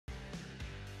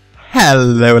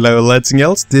Hello, lads and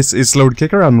girls, this is Lord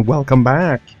Kicker and welcome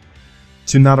back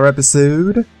to another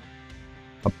episode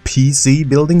of PC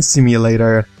Building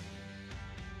Simulator.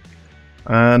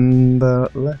 And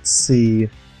let's see,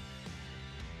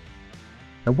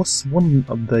 there was one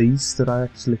of these that I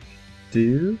actually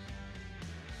do.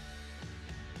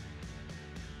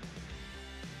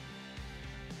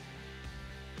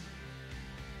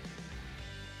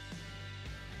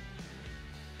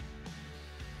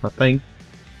 I think.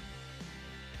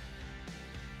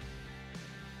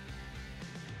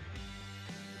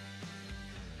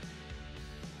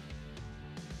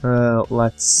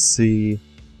 Let's see.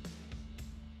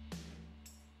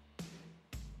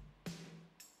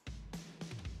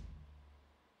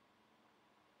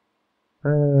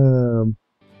 Well,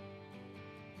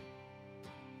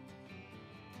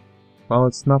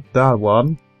 it's not that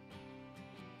one.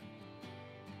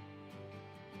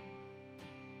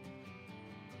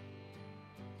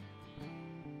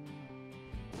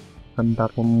 And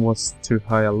that one was too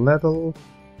high a level.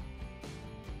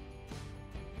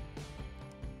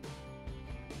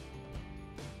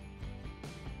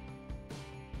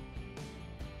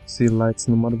 See lights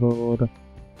in the motherboard.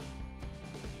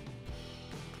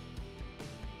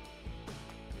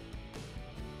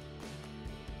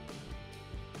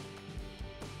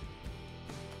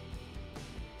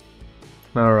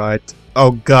 Alright.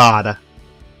 Oh god.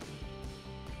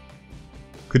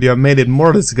 Could you have made it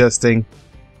more disgusting?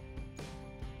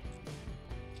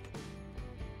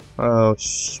 Oh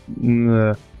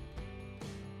nah.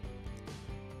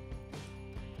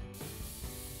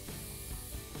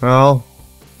 Well,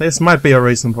 this might be a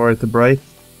reason for it to break.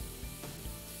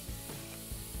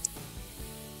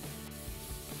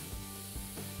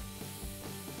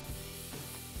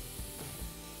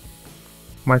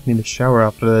 Might need a shower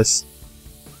after this.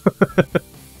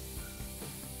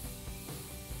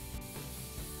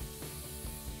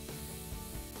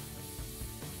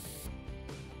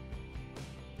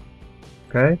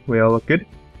 Okay, we all look good?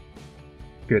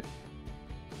 Good.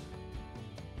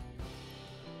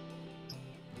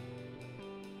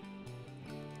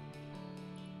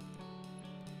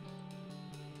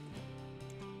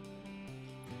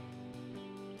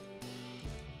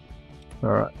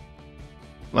 Alright.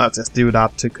 Let's just do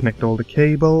that to connect all the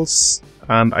cables.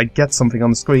 And I get something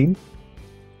on the screen.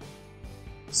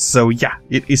 So yeah,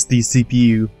 it is the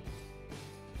CPU.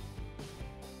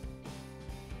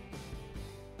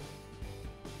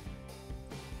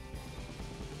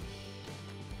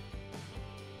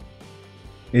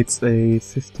 It's a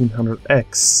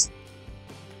 1500X.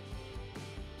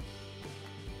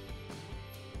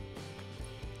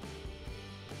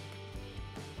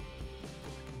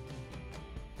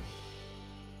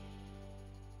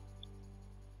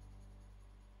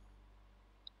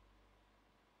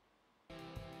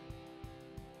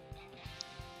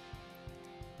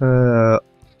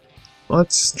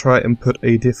 Let's try and put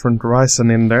a different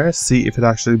Ryzen in there, see if it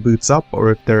actually boots up or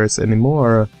if there is any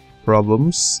more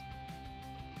problems.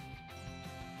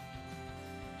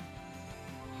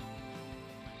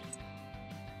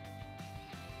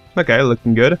 Okay,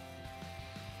 looking good.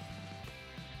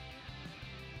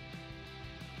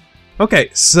 Okay,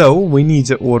 so we need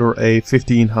to order a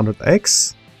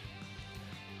 1500X.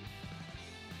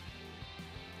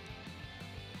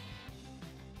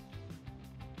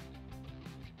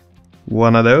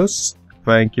 One of those.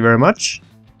 Thank you very much.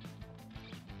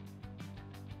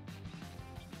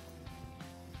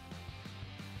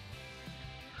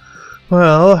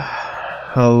 Well,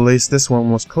 at least this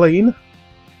one was clean.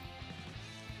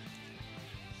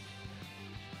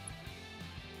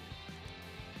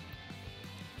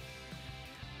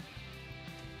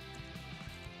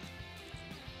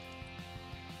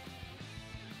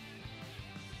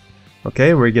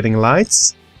 Okay, we're getting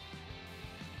lights.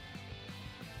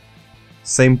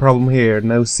 Same problem here,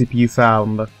 no CPU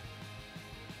found.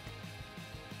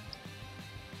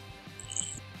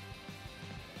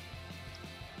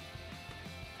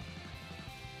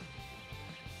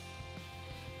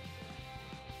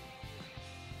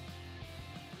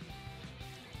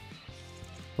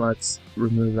 Let's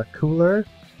remove the cooler.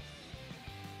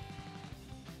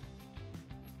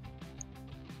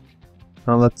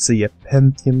 Now let's see, a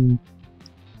Pentium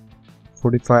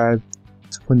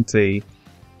 4520.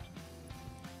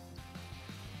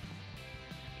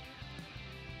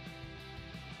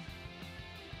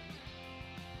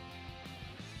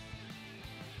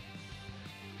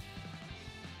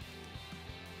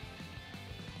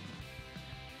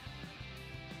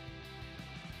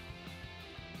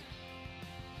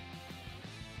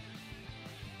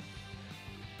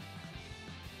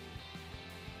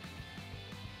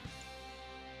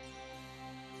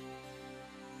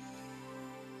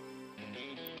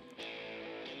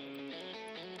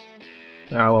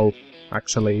 Well,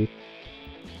 actually,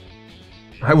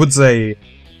 I would say,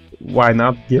 why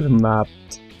not give him that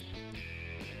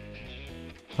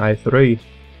i3?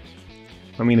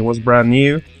 I mean, it was brand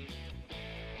new.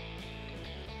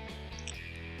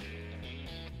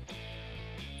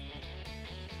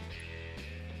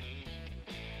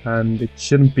 And it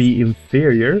shouldn't be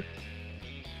inferior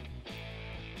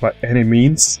by any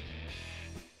means.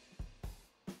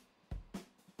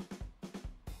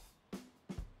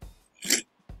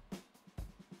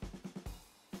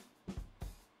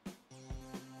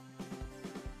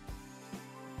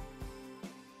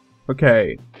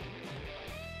 Okay.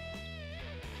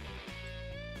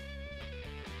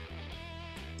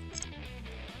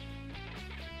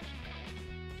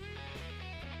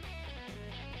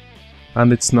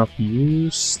 And it's not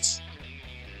used.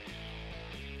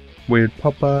 Weird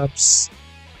pop-ups.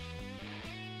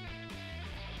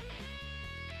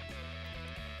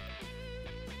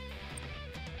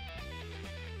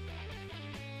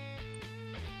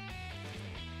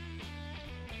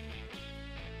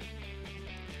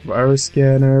 Virus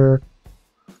scanner.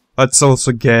 Let's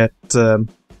also get 3D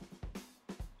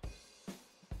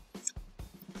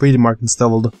Mark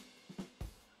installed.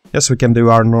 Yes, we can do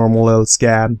our normal little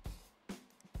scan.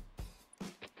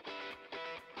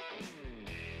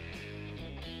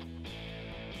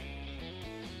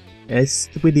 Yes,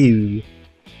 we do.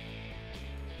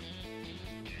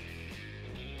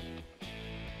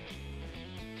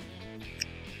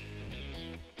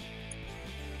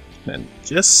 And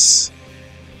just...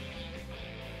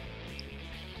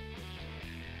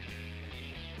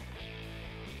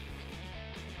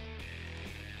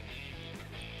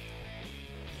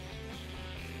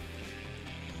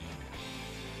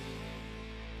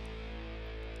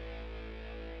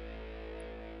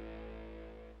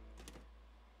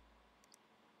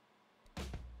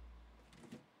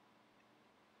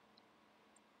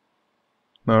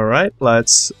 Alright,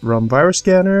 let's run virus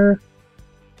scanner.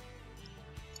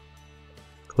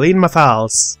 Clean my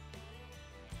files.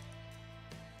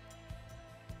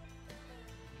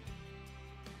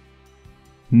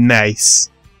 Nice.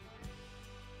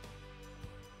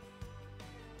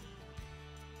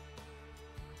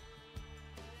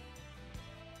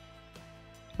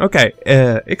 Okay,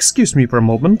 excuse me for a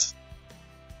moment.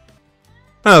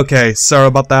 Okay, sorry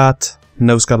about that.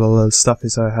 Nose got a little stuffy,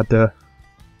 so I had to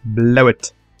blow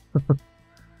it.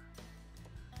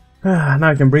 Now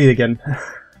I can breathe again.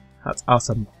 That's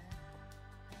awesome.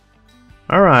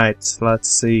 Alright, let's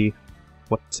see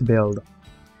what to build.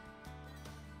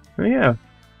 Oh yeah.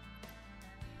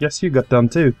 Yes, you got done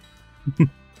too.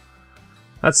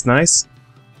 That's nice.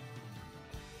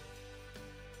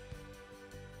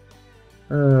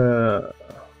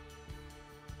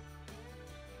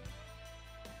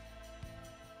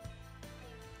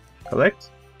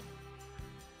 Collect.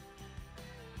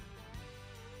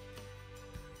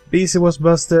 PC was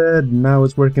busted, now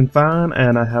it's working fine,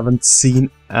 and I haven't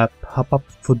seen a pop-up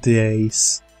for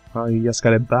days. Oh, you just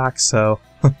got it back, so...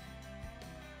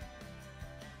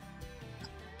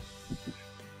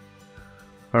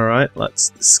 Alright, let's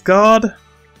discard.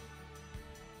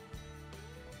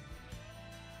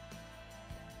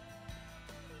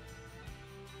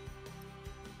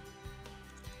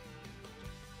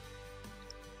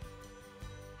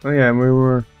 Oh yeah, we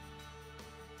were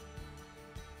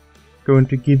going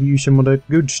to give you some of the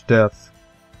good stuff,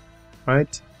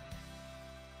 right?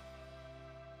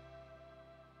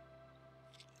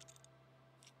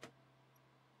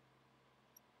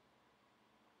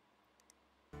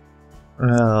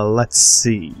 Let's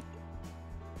see.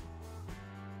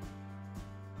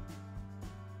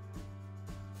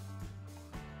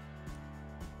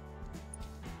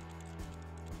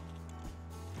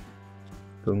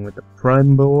 Going with the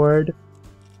prime board.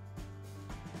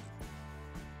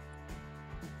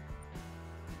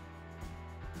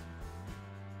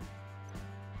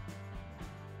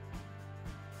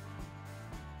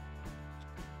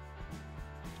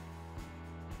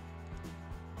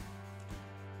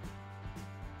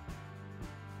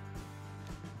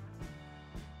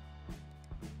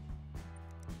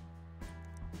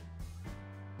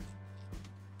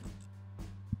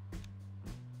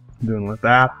 Doing like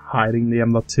that, hiding the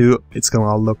M.2, it's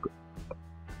gonna look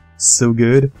so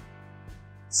good.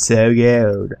 So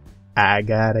good. I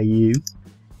got you.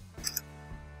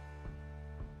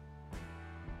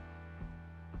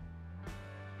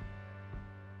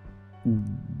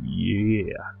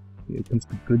 Yeah. Here comes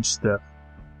the good stuff.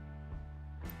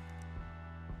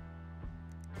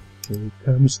 Here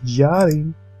comes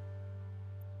Johnny.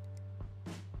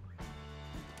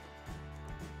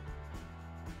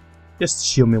 Just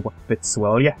show me what fits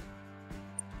well, yeah.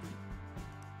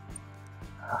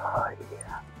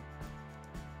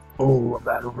 all of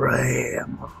that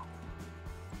RAM.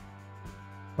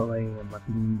 RAM,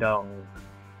 ding dong.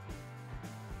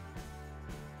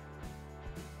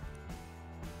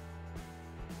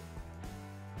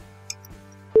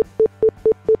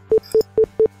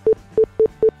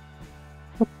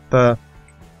 What the?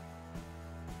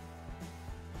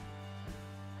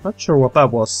 Not sure what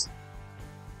that was.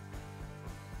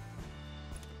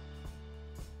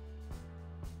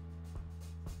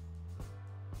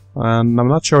 And I'm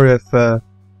not sure if I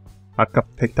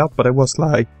got picked up, but it was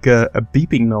like a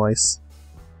beeping noise.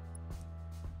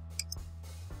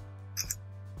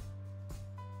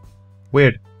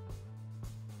 Weird.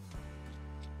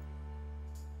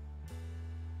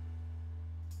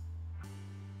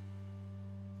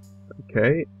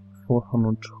 Okay,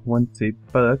 420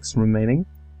 bucks remaining.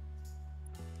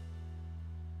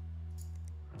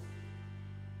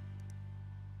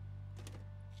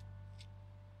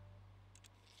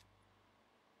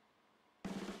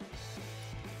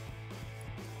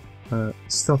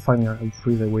 Still finding it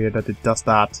really weird that it does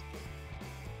that.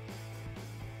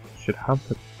 Should have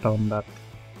done that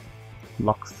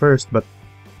lock first, but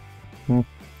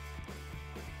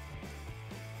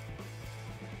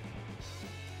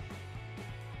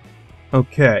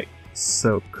Okay,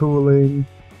 so cooling.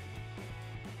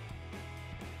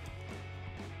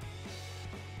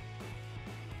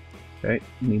 Okay,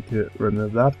 need to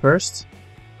remove that first.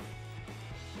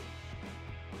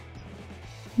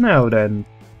 Now then.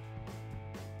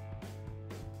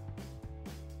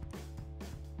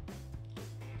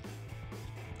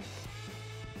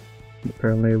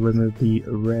 Apparently remove the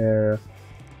rare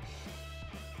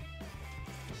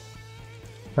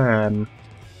fan.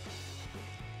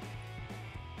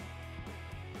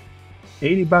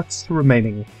 80 bucks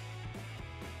remaining.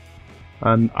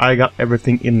 And I got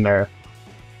everything in there.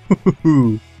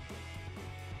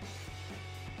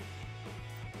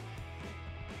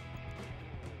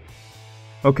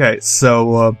 Okay,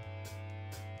 so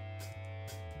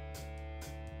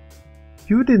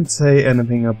you didn't say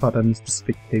anything about any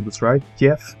specific tables, right,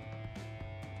 Jeff?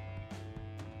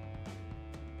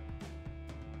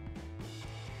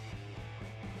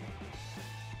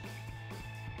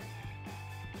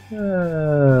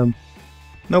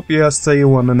 Nope, you just say you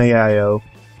want an AIO.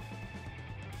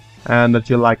 And that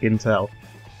you like Intel.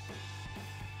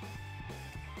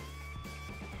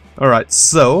 Alright,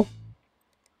 so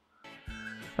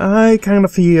I kind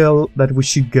of feel that we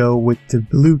should go with the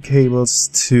blue cables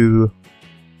to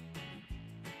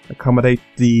accommodate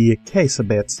the case a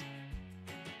bit.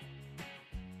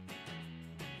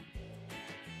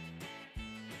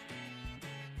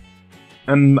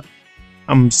 And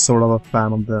I'm sort of a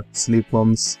fan of the sleeve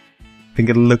ones. I think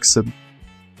it looks a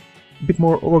bit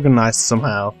more organized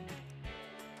somehow.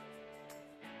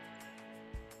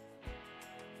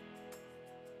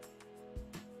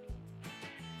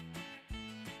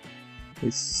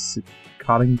 Is it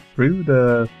cutting through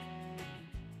the...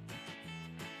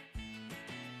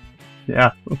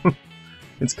 Yeah,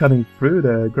 it's cutting through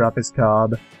the graphics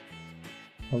card.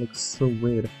 That looks so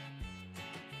weird.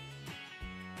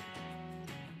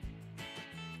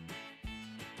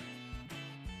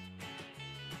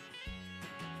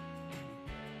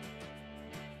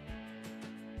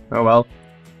 Oh well.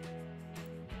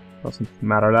 Doesn't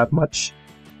matter that much.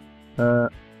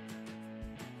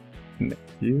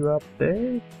 You up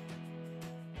there?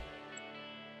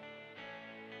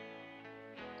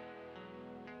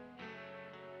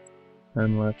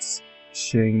 And let's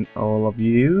shing all of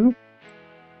you.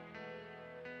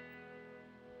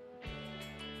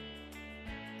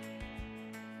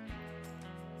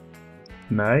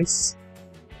 Nice.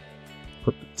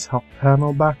 Put the top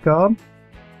panel back on.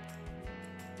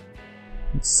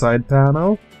 Side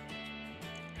panel.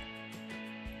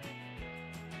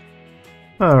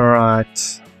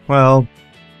 Alright, well,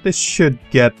 this should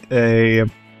get a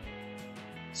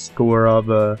score of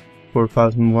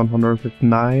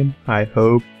 4,159, I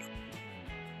hope.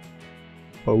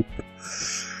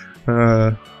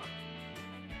 We're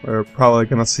probably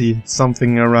gonna see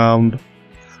something around,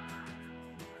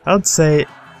 I'd say,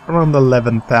 around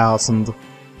 11,000.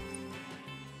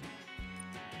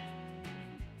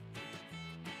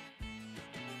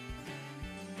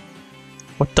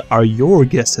 What are your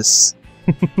guesses?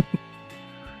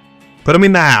 Put them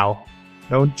in now.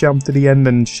 Don't jump to the end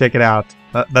and check it out.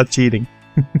 That's cheating.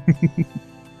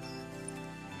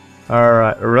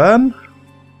 Alright, run.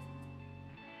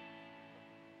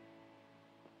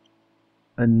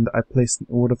 And I placed an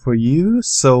order for you,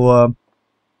 so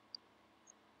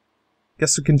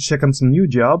guess we can check on some new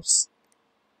jobs.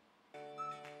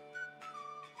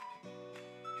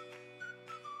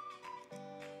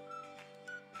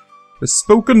 A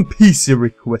spoken PC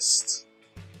request.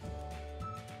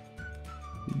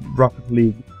 Rocket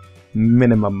League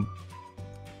minimum.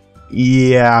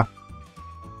 Yeah.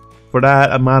 For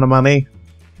that amount of money.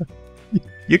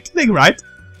 You're kidding, right?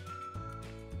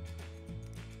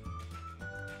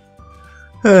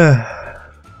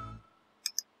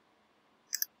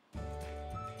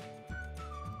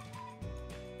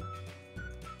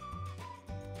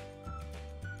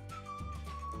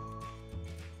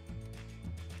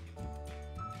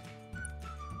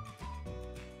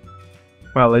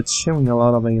 Well, it's showing a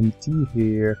lot of AMD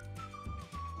here.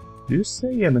 Do you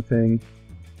say anything?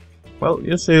 Well,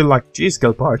 you say like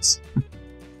G-Skill parts.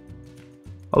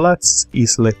 Well, that's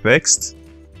easily fixed.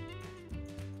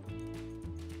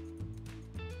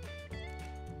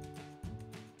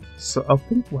 So I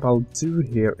think what I'll do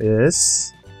here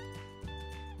is...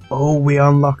 Oh, we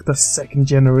unlocked the second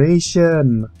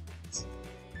generation!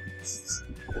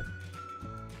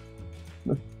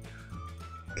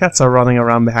 Cats are running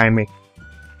around behind me.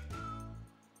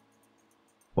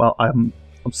 Well, I'm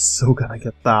so gonna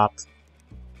get that.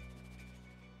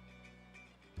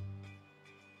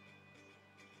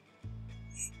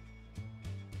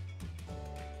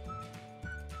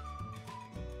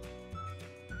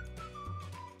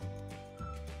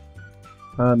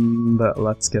 And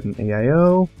let's get an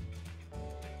AIO.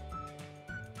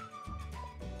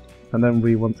 And then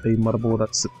we want a motherboard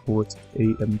that supports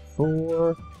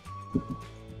AM4.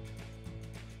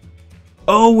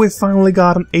 Oh, we finally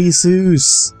got an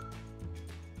Asus!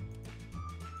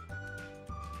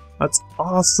 That's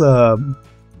awesome!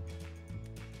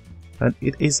 And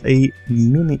it is a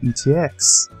mini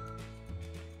ETX.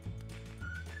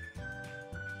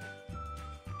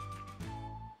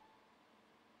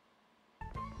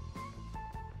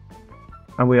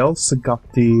 And we also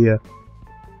got the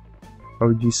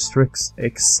ROG Strix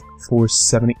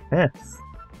X470F.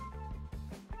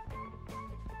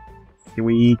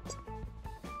 Sweet.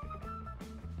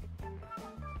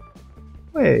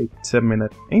 Wait a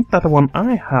minute, ain't that the one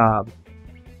I have?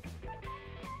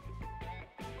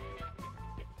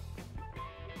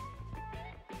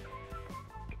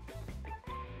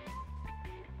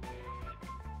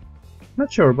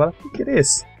 Not sure, but I think it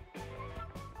is.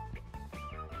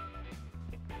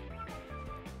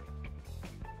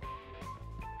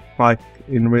 Like,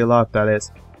 in real life, that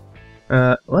is.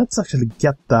 Let's actually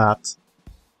get that.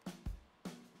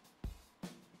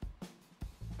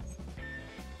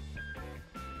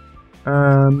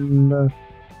 And...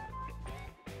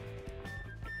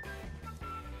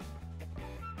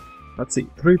 let's see,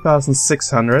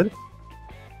 3,600.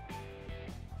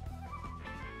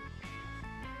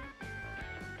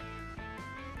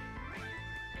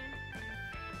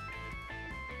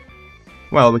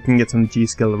 Well, we can get some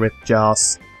G-Skill ripped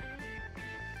jaws.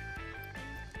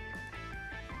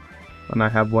 And I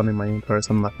have one in my inventory,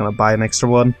 so I'm not gonna buy an extra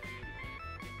one.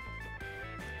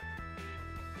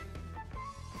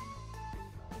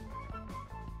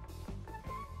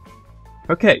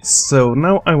 Okay, so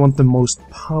now I want the most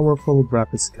powerful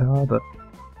graphics card.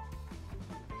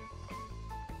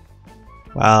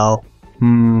 Well,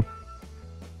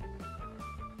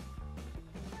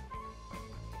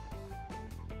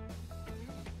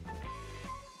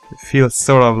 it feels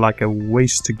sort of like a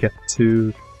waste to get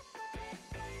to.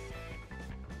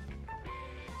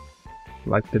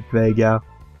 Like the Vega.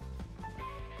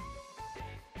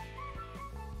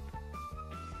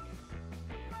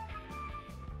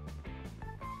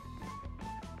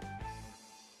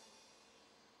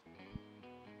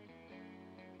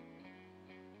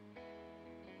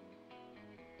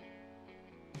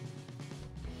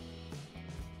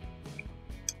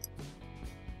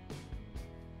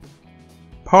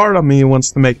 Part of me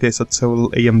wants to make this a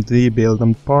total AMD build,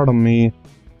 and part of me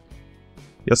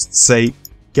just say,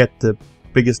 get the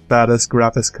biggest, baddest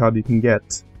graphics card you can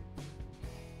get.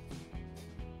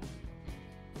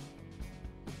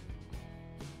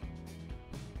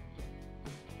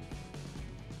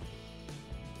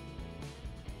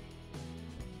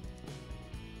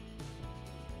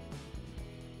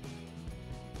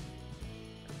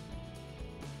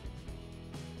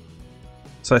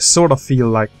 So I sort of feel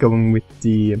like going with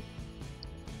the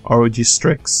ROG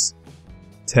Strix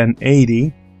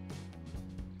 1080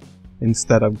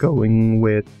 instead of going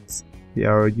with the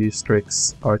ROG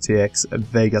Strix RTX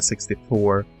Vega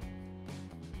 64,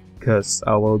 because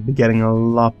I will be getting a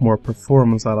lot more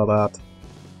performance out of that.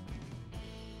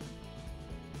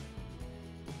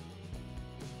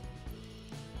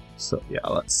 So yeah,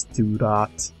 let's do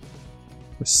that.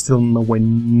 We're still nowhere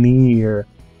near.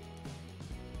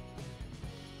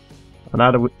 And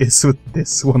that is with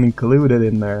this one included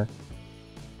in there.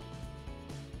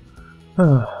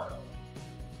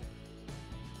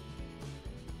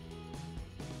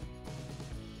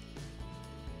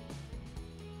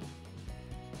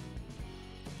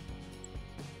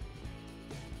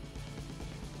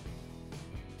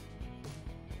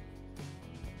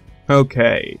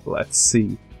 Okay, let's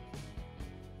see.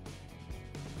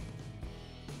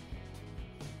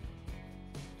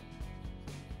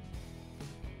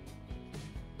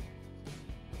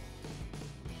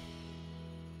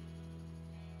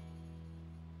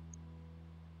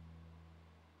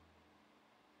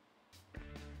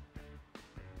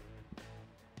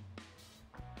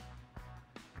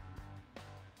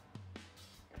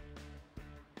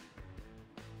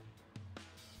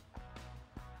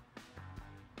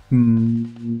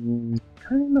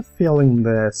 Kind of feeling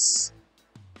this.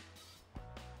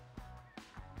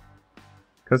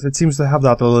 Because it seems to have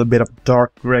that little bit of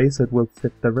dark gray, so it will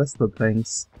fit the rest of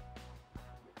things.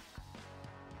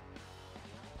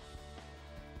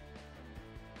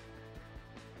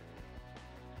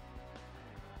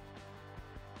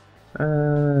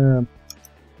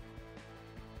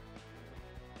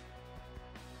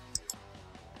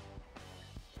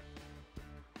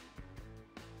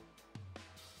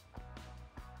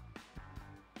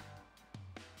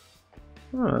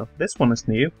 Oh, this one is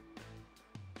new.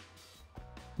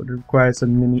 But it requires a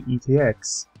mini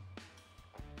ETX.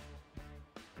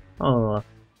 Oh,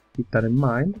 keep that in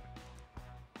mind.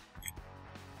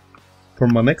 For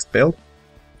my next build.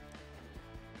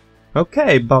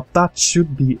 Okay, but that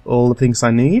should be all the things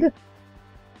I need.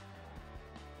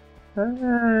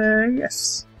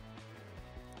 Yes.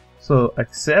 So,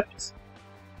 accept.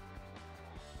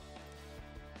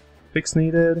 Fix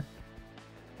needed.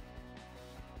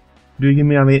 Do you give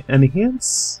me any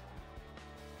hints?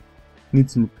 Need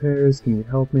some repairs, can you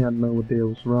help me? I don't know what deal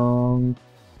was wrong.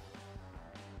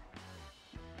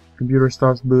 Computer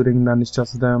starts booting, then it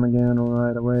shuts down again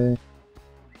right away.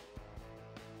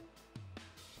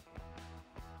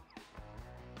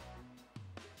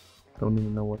 Don't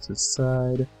even know what's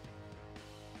inside.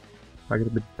 I get a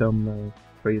bit dumb now.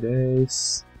 3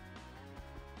 days.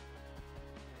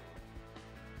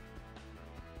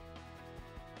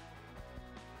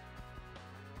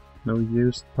 No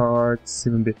used parts,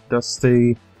 even a bit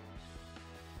dusty.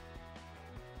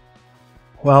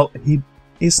 Well, he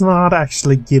is not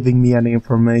actually giving me any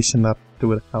information that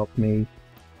would help me.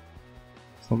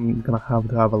 So I'm gonna have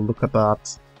to have a look at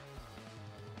that.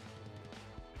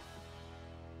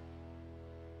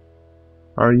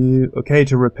 Are you okay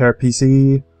to repair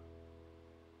PC?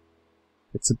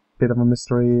 It's a bit of a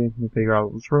mystery. You figure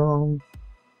out what's wrong.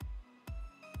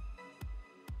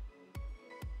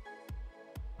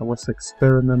 I was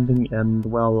experimenting and,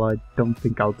 well, I don't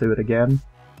think I'll do it again.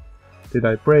 Did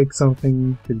I break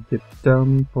something? Did it get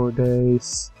done for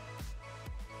days?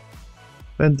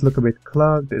 Vent look a bit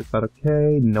clogged, is that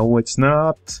okay? No, it's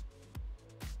not.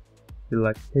 You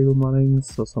like cable modding,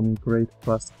 so some great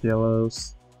plastic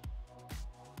yellows.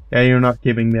 Yeah, you're not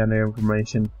giving me any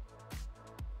information.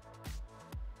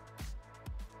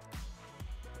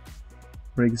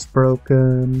 Rig's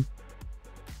broken.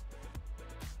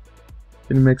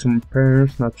 Can you make some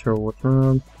repairs? Not sure what's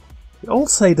wrong. They all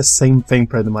say the same thing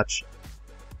pretty much.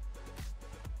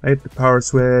 I hit the power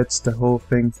switch, the whole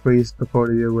thing freezes before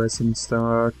the USM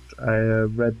start. I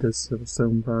read this,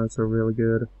 some parts are really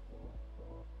good.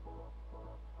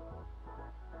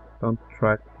 Don't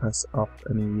try to pass up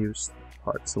any used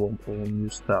parts, it won't pull in new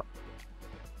stuff.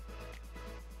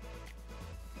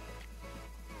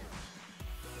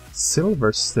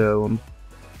 Silverstone.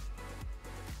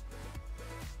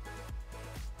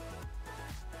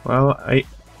 Well, I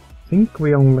think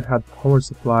we only had power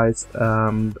supplies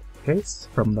and case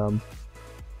from them.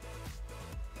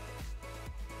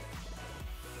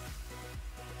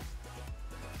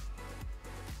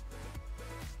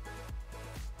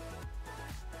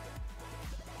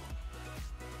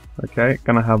 Okay,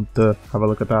 gonna have to have a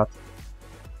look at that.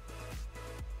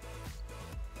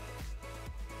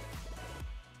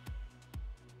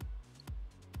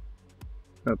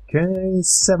 Okay,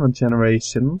 7th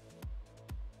generation.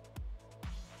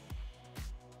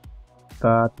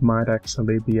 That might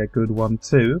actually be a good one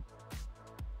too.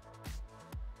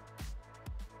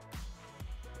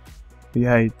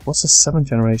 Yeah, it was a 7th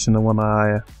generation, the one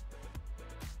I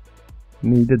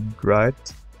needed,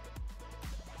 right?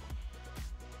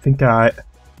 I think I,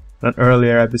 in an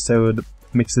earlier episode,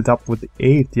 mixed it up with the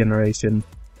 8th generation.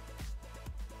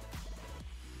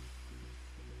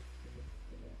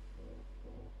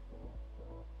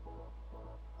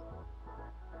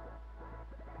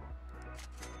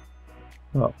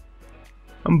 Oh.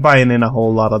 I'm buying in a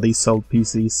whole lot of these old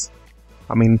PCs.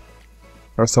 I mean,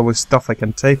 there's always stuff I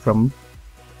can take from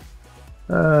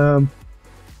them.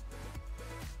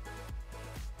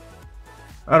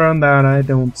 Other than that, I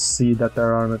don't see that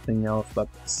there are anything else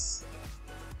that's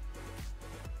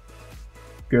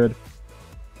good.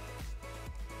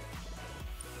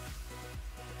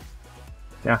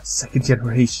 Yeah, second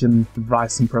generation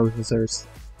Ryzen processors.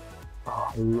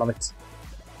 Oh, I love it.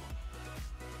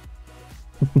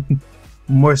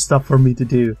 More stuff for me to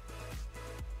do.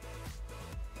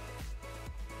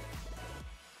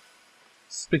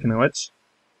 Speaking of which,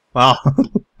 wow,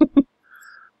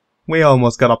 we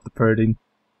almost got up to 13.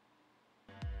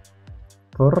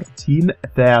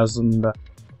 14,000.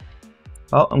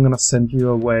 Well, I'm gonna send you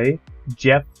away,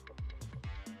 Jeff.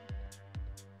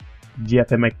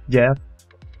 Jeffy McJeff.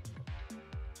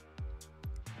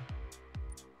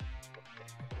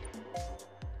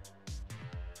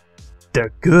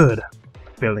 They're good.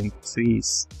 Building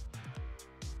trees.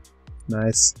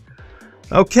 Nice.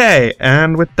 Okay,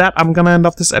 and with that, I'm gonna end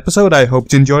off this episode. I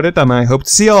hope you enjoyed it, and I hope to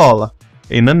see you all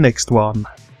in the next one.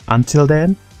 Until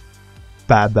then,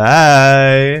 bye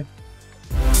bye.